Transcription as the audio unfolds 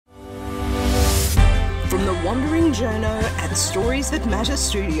From the Wandering Journo at Stories That Matter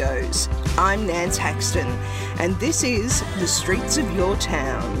Studios, I'm Nance Haxton, and this is The Streets of Your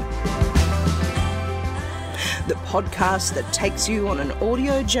Town, the podcast that takes you on an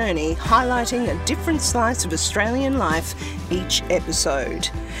audio journey highlighting a different slice of Australian life each episode.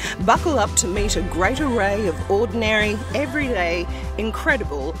 Buckle up to meet a great array of ordinary, everyday,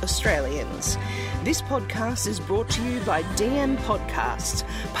 incredible Australians. This podcast is brought to you by DM Podcasts,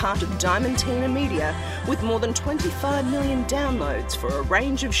 part of Diamantina Media, with more than 25 million downloads for a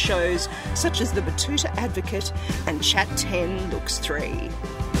range of shows such as The Batuta Advocate and Chat 10 Looks 3.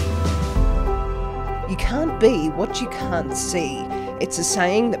 You can't be what you can't see. It's a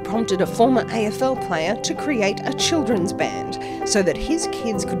saying that prompted a former AFL player to create a children's band so that his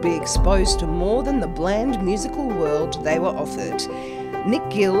kids could be exposed to more than the bland musical world they were offered. Nick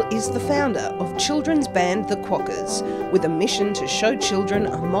Gill is the founder of children's band The Quokkas, with a mission to show children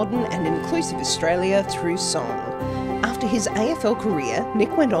a modern and inclusive Australia through song. After his AFL career,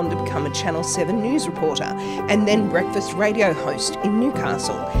 Nick went on to become a Channel 7 news reporter and then breakfast radio host in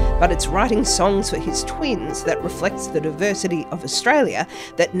Newcastle. But it's writing songs for his twins that reflects the diversity of Australia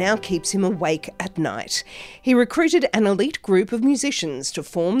that now keeps him awake at night. He recruited an elite group of musicians to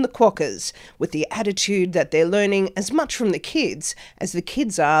form the Quokkas, with the attitude that they're learning as much from the kids as the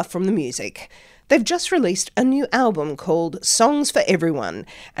kids are from the music. They've just released a new album called Songs for Everyone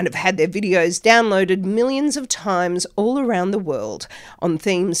and have had their videos downloaded millions of times all around the world on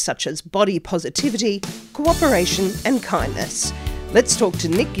themes such as body positivity, cooperation and kindness. Let's talk to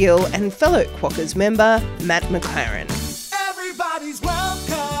Nick Gill and fellow Quokkas member Matt McLaren. Everybody's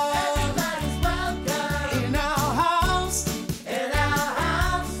welcome. Everybody's welcome. In our house. In our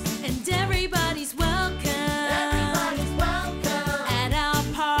house. And everybody's welcome. Everybody's welcome. At our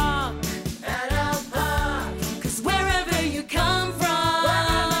park. At our park. 'Cause wherever you come from.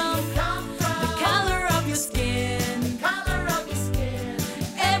 Wherever you come from. The colour of your skin. Color of your skin.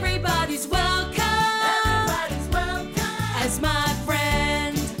 Everybody's welcome. Everybody's welcome. As my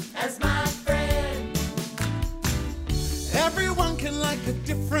friend. As my friend. Everyone can like a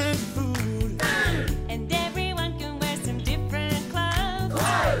different food. And everyone can wear some different clothes.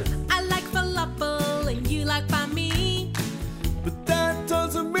 I like falafel and you like banh mi. But that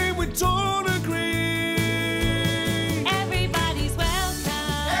doesn't mean we don't agree. Everybody's welcome.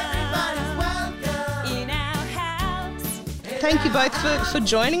 Everybody's welcome. In our house. Thank you both for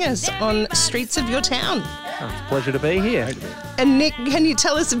joining us on Streets of Your Town. Oh, it's a pleasure to be here. And Nick, can you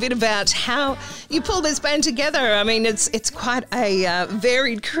tell us a bit about how you pulled this band together? I mean, it's quite a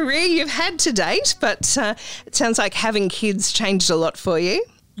varied career you've had to date, but it sounds like having kids changed a lot for you.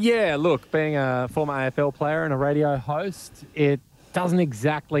 Yeah, look, being a former AFL player and a radio host, it doesn't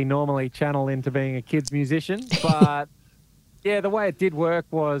exactly normally channel into being a kids musician, but yeah, the way it did work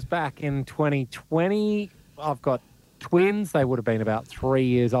was back in 2020, I've got twins. They would have been about 3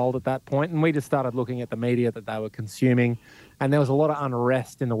 years old at that point, and we just started looking at the media that they were consuming, and there was a lot of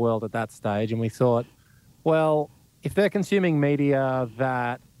unrest in the world at that stage, and we thought, well, if they're consuming media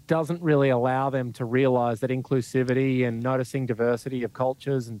that doesn't really allow them to realise that inclusivity and noticing diversity of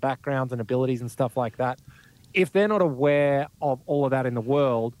cultures and backgrounds and abilities and stuff like that, if they're not aware of all of that in the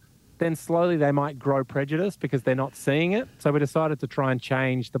world, then slowly they might grow prejudice because they're not seeing it. So we decided to try and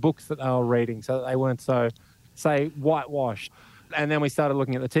change the books that they were reading so that they weren't so, say, whitewashed. And then we started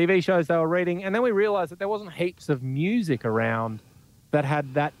looking at the TV shows they were reading, and then we realised that there wasn't heaps of music around that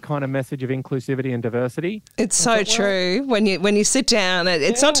had that kind of message of inclusivity and diversity. It's so true. When you sit down,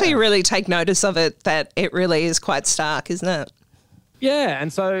 it's not till you really take notice of it that it really is quite stark, isn't it? Yeah,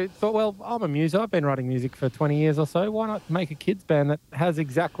 and so thought, well, I'm a muser. I've been writing music for 20 years or so. Why not make a kids band that has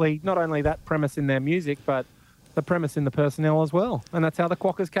exactly not only that premise in their music, but the premise in the personnel as well? And that's how the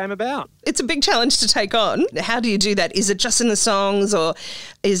Quokkas came about. It's a big challenge to take on. How do you do that? Is it just in the songs, or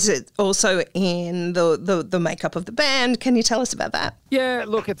is it also in the makeup of the band? Can you tell us about that? Yeah,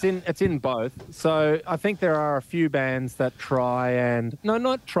 look, it's in both. So I think there are a few bands that try and, no,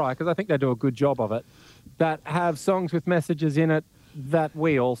 not try, because I think they do a good job of it, that have songs with messages in it that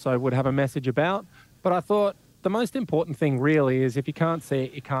we also would have a message about. But I thought the most important thing really is if you can't see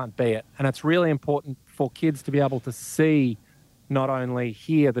it, you can't be it. And it's really important for kids to be able to see, not only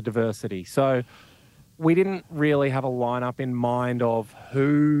hear the diversity. So we didn't really have a lineup in mind of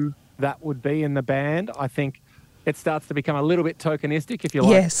who that would be in the band. I think it starts to become a little bit tokenistic if you're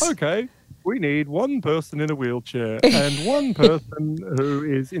like, Yes. okay, we need one person in a wheelchair and one person who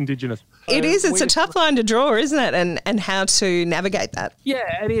is Indigenous. It is. It's we a tough line to draw, isn't it? And how to navigate that.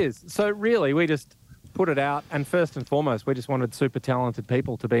 Yeah, it is. So really, we just put it out, and first and foremost, we just wanted super talented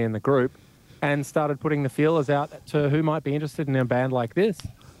people to be in the group and started putting the feelers out to who might be interested in a band like this.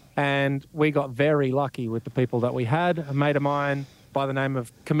 And we got very lucky with the people that we had. A mate of mine by the name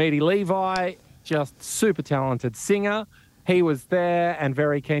of Comedy Levi, just super talented singer. He was there and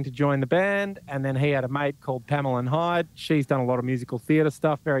very keen to join the band. And then he had a mate called Pamela Hyde. She's done a lot of musical theatre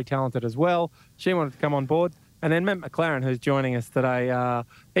stuff, very talented as well. She wanted to come on board. And then Matt McLaren, who's joining us today,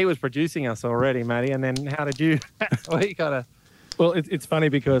 he was producing us already, Matty. And then how did you? Well, it's funny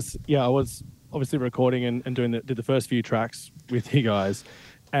because, I was obviously recording and did the first few tracks with you guys.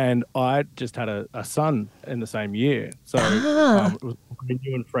 And I just had a son in the same year. So it was pretty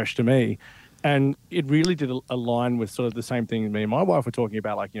new and fresh to me. And it really did align with sort of the same thing me and my wife were talking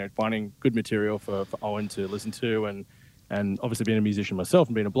about, like, finding good material for Owen to listen to. And obviously being a musician myself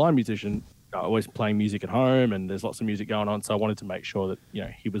and being a blind musician, always playing music at home, and there's lots of music going on. So I wanted to make sure that,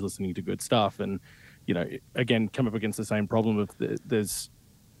 he was listening to good stuff. And, again, come up against the same problem of there's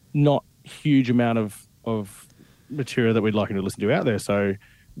not huge amount of material that we'd like him to listen to out there. So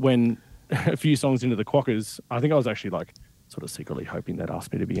when a few songs into the Quokkas, I think I was actually like sort of secretly hoping they'd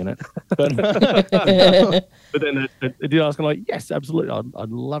ask me to be in it. But, but then they did ask, I'm like, yes, absolutely. I'd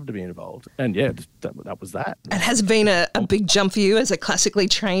love to be involved. And yeah, that was that. It has been a big jump for you as a classically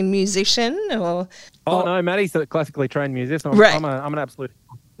trained musician, or? Oh no, Matty's a classically trained musician. Right. I'm an absolute.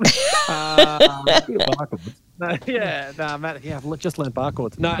 Matt, just learned bar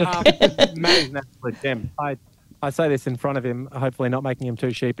chords. No, Matty's an absolute gem. I say this in front of him, hopefully not making him too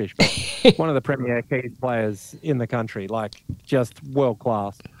sheepish, but one of the premier keys players in the country, like just world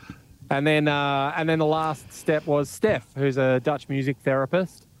class. And then the last step was Steph, who's a Dutch music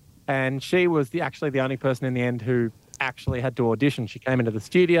therapist, and she was actually the only person in the end who actually had to audition. She came into the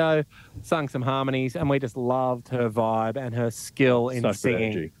studio, sung some harmonies, and we just loved her vibe and her skill in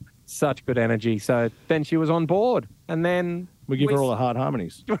singing. Such good energy. So then she was on board, and then we give her all the hard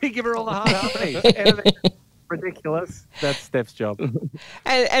harmonies. We give her all the hard harmonies. Ridiculous. That's Steph's job.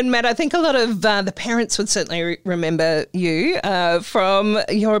 And Matt, I think a lot of the parents would certainly remember you from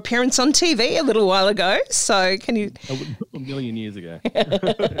your appearance on TV a little while ago. So can you? A million years ago.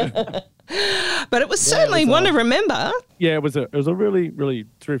 But it was certainly one to remember. Yeah, it was a really, really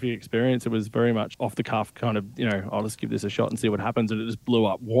terrific experience. It was very much off the cuff, kind of, I'll just give this a shot and see what happens. And it just blew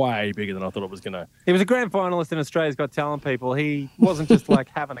up way bigger than I thought it was going to. He was a grand finalist in Australia's Got Talent, people. He wasn't just like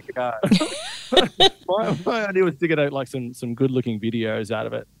having a go. My idea was to get out like some good looking videos out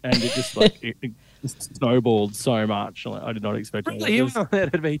of it, and it just it just snowballed so much. Like, I did not expect it. Really, you thought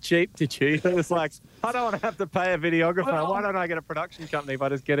it'd be cheap, did you? It was like, I don't want to have to pay a videographer. Why don't I get a production company by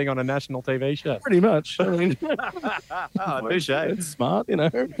just getting on a national TV show? Pretty much. I mean, touche. It's smart,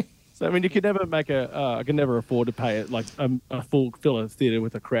 So I mean, you could never I could never afford to pay it like a full fill a theatre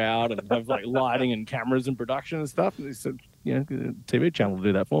with a crowd and have like lighting and cameras and production and stuff. And they said, the TV channel will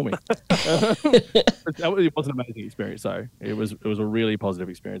do that for me. It was an amazing experience, though. It was a really positive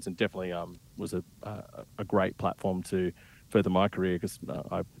experience, and definitely was a great platform to further my career, because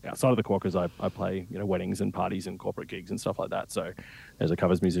outside of the Quokkas, I play weddings and parties and corporate gigs and stuff like that. So as a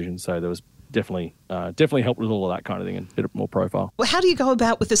covers musician, so there was definitely helped with all of that kind of thing and a bit more profile. Well, how do you go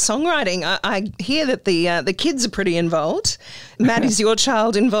about with the songwriting? I hear that the kids are pretty involved. Matt, is your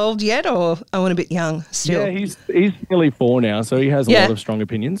child involved yet, or Owen a bit young still? Yeah, he's nearly 4 now, so he has a lot of strong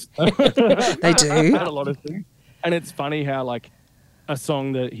opinions. They do. About a lot of things. And it's funny how like a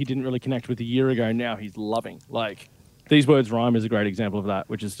song that he didn't really connect with a year ago, now he's loving. Like These Words Rhyme is a great example of that,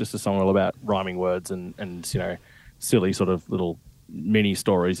 which is just a song all about rhyming words and silly sort of little mini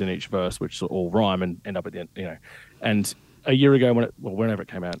stories in each verse, which all rhyme and end up at the end, And a year ago, whenever it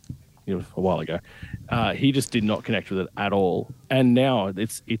came out, a while ago, he just did not connect with it at all. And now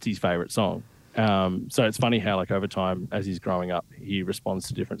it's his favorite song. So it's funny how, like, over time, as he's growing up, he responds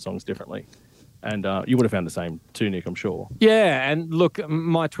to different songs differently. And you would have found the same too, Nick, I'm sure. Yeah, and look,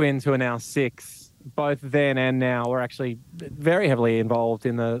 my twins, who are now 6, both then and now, were actually very heavily involved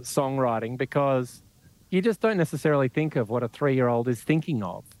in the songwriting, because you just don't necessarily think of what a 3-year-old is thinking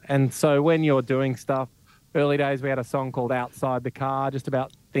of. And so when you're doing stuff, early days we had a song called Outside the Car, just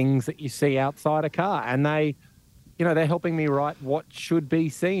about things that you see outside a car. And they're helping me write what should be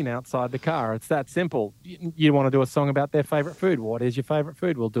seen outside the car. It's that simple. You want to do a song about their favourite food. What is your favourite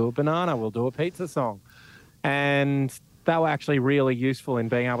food? We'll do a banana. We'll do a pizza song. And they were actually really useful in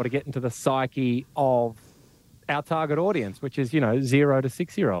being able to get into the psyche of our target audience, which is 0 to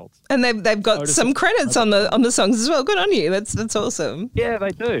 6-year-olds. And they've got some credits on the songs as well. Good on you. That's awesome. Yeah, they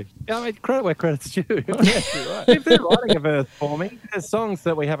do. I mean, credit where credit's due. Yeah, right. If they're writing a verse for me, there's songs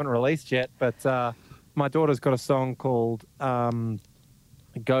that we haven't released yet, but my daughter's got a song called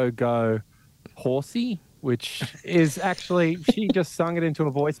Go Go Horsey, which is actually, she just sung it into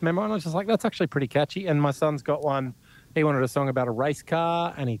a voice memo, and I was just like, that's actually pretty catchy. And my son's got one he wanted a song about a race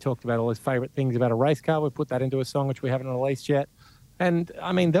car, and he talked about all his favourite things about a race car. We put that into a song which we haven't released yet. And,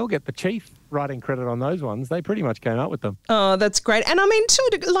 I mean, they'll get the chief writing credit on those ones. They pretty much came up with them. Oh, that's great. And I mean,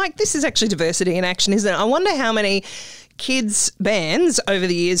 this is actually diversity in action, isn't it? I wonder how many kids' bands over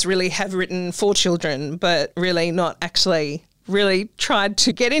the years really have written for children, but really not actually really tried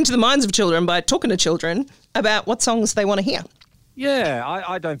to get into the minds of children by talking to children about what songs they want to hear. Yeah,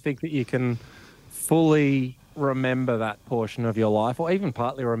 I don't think that you can fully remember that portion of your life, or even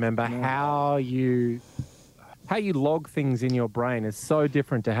partly remember how you log things in your brain is so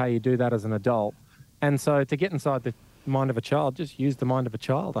different to how you do that as an adult. And so to get inside the mind of a child, just use the mind of a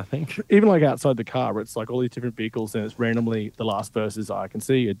child, I think. Even like outside the car, where it's like all these different vehicles and it's randomly the last verse is I can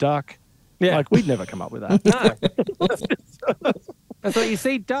see a duck. Yeah. Like we'd never come up with that. No. And so you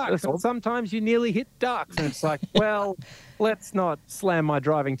see ducks, and sometimes you nearly hit ducks. And it's like, well, let's not slam my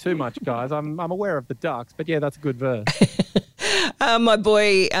driving too much, guys. I'm aware of the ducks, but yeah, that's a good verse. My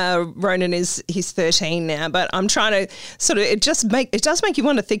boy Ronan he's 13 now, but I'm trying to sort of it does make you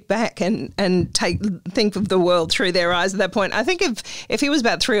want to think back and think of the world through their eyes at that point. I think if he was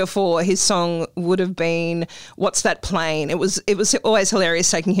about 3 or 4, his song would have been "What's That Plane?" It was always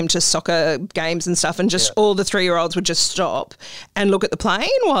hilarious taking him to soccer games and stuff, and just all the 3-year-olds would just stop and look at the plane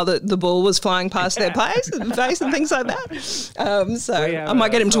while the ball was flying past their face and things like that. I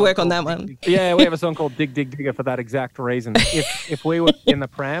might get him to work on that one. Yeah, we have a song called "Dig Dig Digger" for that exact reason. If we were in the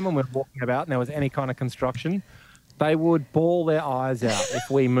pram and we were walking about and there was any kind of construction, they would bawl their eyes out if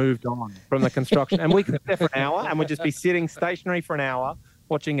we moved on from the construction. And we could sit there for an hour and we'd just be sitting stationary for an hour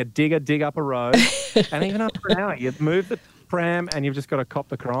watching a digger dig up a road. And even after an hour, you'd move the pram and you've just got to cop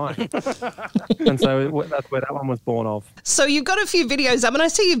the crime. And so that's where that one was born of. So you've got a few videos up and I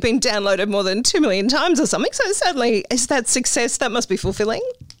see you've been downloaded more than 2 million times or something. So certainly is that success? That must be fulfilling.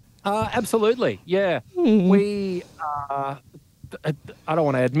 Absolutely, yeah. We I don't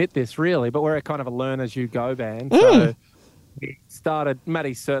want to admit this really, but we're a kind of a learn-as-you-go band. So we started,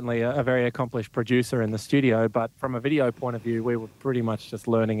 Maddie's certainly a very accomplished producer in the studio, but from a video point of view, we were pretty much just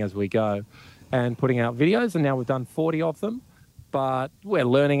learning as we go and putting out videos, and now we've done 40 of them. But we're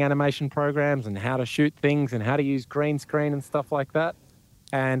learning animation programs and how to shoot things and how to use green screen and stuff like that.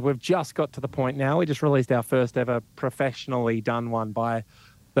 And we've just got to the point now, we just released our first ever professionally done one by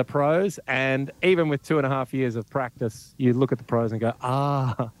the pros, and even with 2.5 years of practice, you look at the pros and go,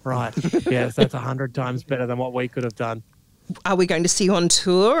 right, yes, that's 100 times better than what we could have done. Are we going to see you on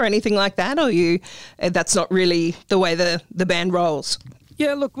tour or anything like that, or that's not really the way the band rolls?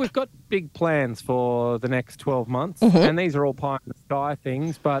 Yeah, look, we've got big plans for the next 12 months, and these are all pie in the sky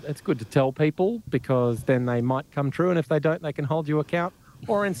things, but it's good to tell people because then they might come true, and if they don't, they can hold you account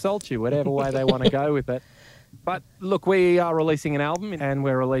or insult you, whatever way they want to go with it. But look, we are releasing an album and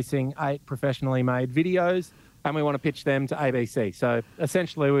we're releasing 8 professionally made videos and we want to pitch them to ABC. So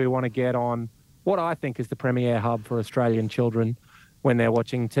essentially we want to get on what I think is the premier hub for Australian children when they're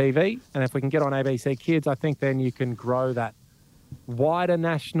watching TV. And if we can get on ABC Kids, I think then you can grow that wider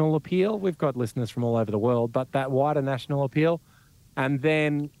national appeal. We've got listeners from all over the world, but that wider national appeal. And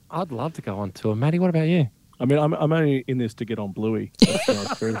then I'd love to go on tour. Maddie, what about you? I mean, I'm only in this to get on Bluey.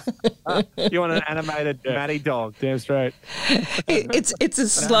 That's You want an animated Maddie dog? damn straight. It's a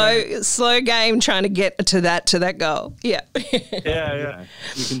slow game trying to get to that goal. Yeah. Yeah.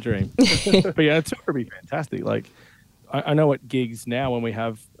 You can dream. But yeah, it's going to be fantastic. Like, I know at gigs now when we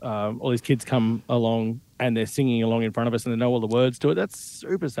have all these kids come along and they're singing along in front of us and they know all the words to it. That's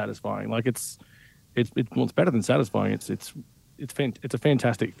super satisfying. Like it's better than satisfying. It's a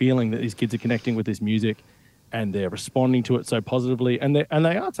fantastic feeling that these kids are connecting with this music. And they're responding to it so positively, and they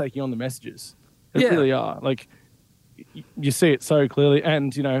are taking on the messages. They really are. Like you see it so clearly,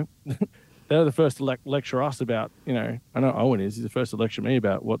 and you know they're the first to lecture us about. You know, I know Owen is. He's the first to lecture me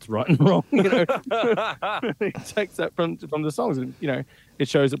about what's right and wrong. You know, he takes that from the songs, and you know, it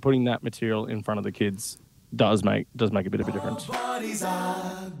shows that putting that material in front of the kids does make a bit of a difference. All bodies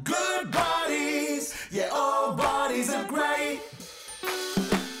are good bodies. Yeah, all bodies are great.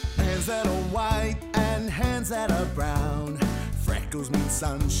 Hands that are white and hands that are brown. Freckles mean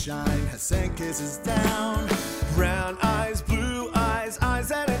sunshine, her scent kisses down. Brown eyes, blue eyes, eyes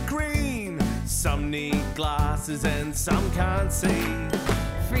that are green. Some need glasses and some can't see.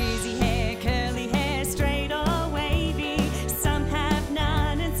 Frizzy hair, curly hair, straight or wavy. Some have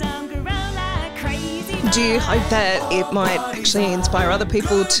none and some grow like crazy. Do you hope that it might actually inspire other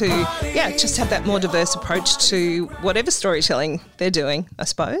people to, just have that more diverse approach to whatever storytelling they're doing, I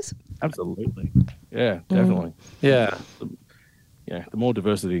suppose? Absolutely. Yeah, definitely. Yeah. The more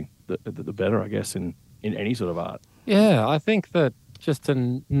diversity, the better, I guess, in any sort of art. Yeah, I think that just to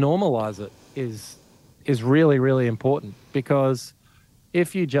normalise it is is really, really important, because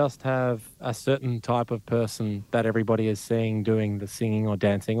if you just have a certain type of person that everybody is seeing doing the singing or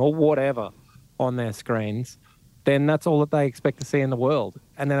dancing or whatever on their screens, then that's all that they expect to see in the world.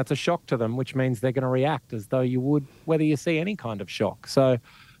 And then it's a shock to them, which means they're going to react as though you would whether you see any kind of shock. So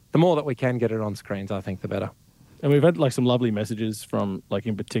the more that we can get it on screens, I think the better. And we've had like some lovely messages from, like,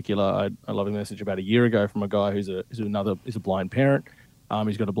 in particular, I love a message about a year ago from a guy who's a blind parent.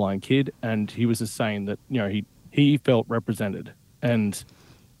 He's got a blind kid, and he was just saying that, you know, he felt represented. And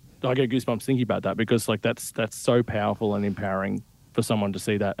I get goosebumps thinking about that, because like that's so powerful and empowering for someone to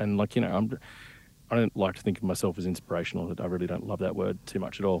see that. And like, you know, I don't like to think of myself as inspirational. I really don't love that word too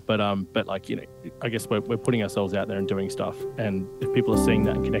much at all. But like, you know, I guess we're putting ourselves out there and doing stuff. And if people are seeing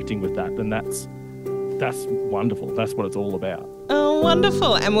that and connecting with that, then that's wonderful. That's what it's all about. Oh,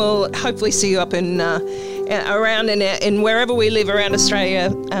 wonderful. And we'll hopefully see you up around in wherever we live around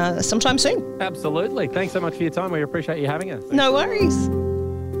Australia sometime soon. Absolutely. Thanks so much for your time. We appreciate you having us. No worries.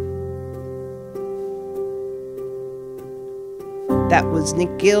 That was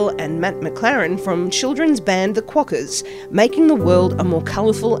Nick Gill and Matt McLaren from children's band The Quokkas, making the world a more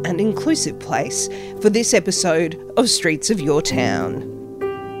colourful and inclusive place for this episode of Streets of Your Town.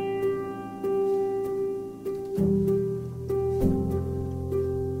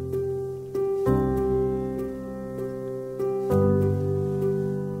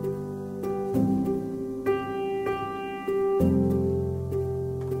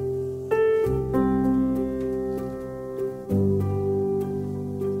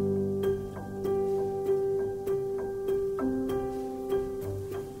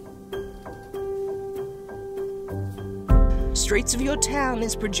 Streets of Your Town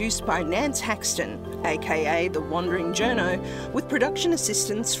is produced by Nance Haxton, aka The Wandering Journo, with production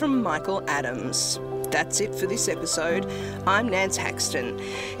assistance from Michael Adams. That's it for this episode. I'm Nance Haxton.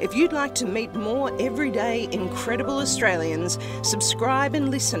 If you'd like to meet more everyday, incredible Australians, subscribe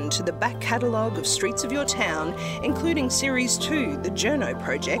and listen to the back catalogue of Streets of Your Town, including Series 2, The Journo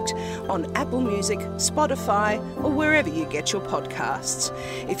Project, on Apple Music, Spotify, or wherever you get your podcasts.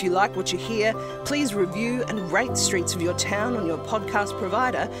 If you like what you hear, please review and rate Streets of Your Town on your podcast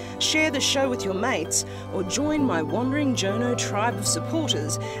provider, share the show with your mates, or join my Wandering Journo tribe of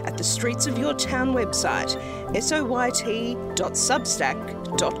supporters at the Streets of Your Town website,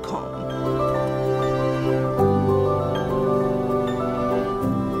 soyt.substack.com.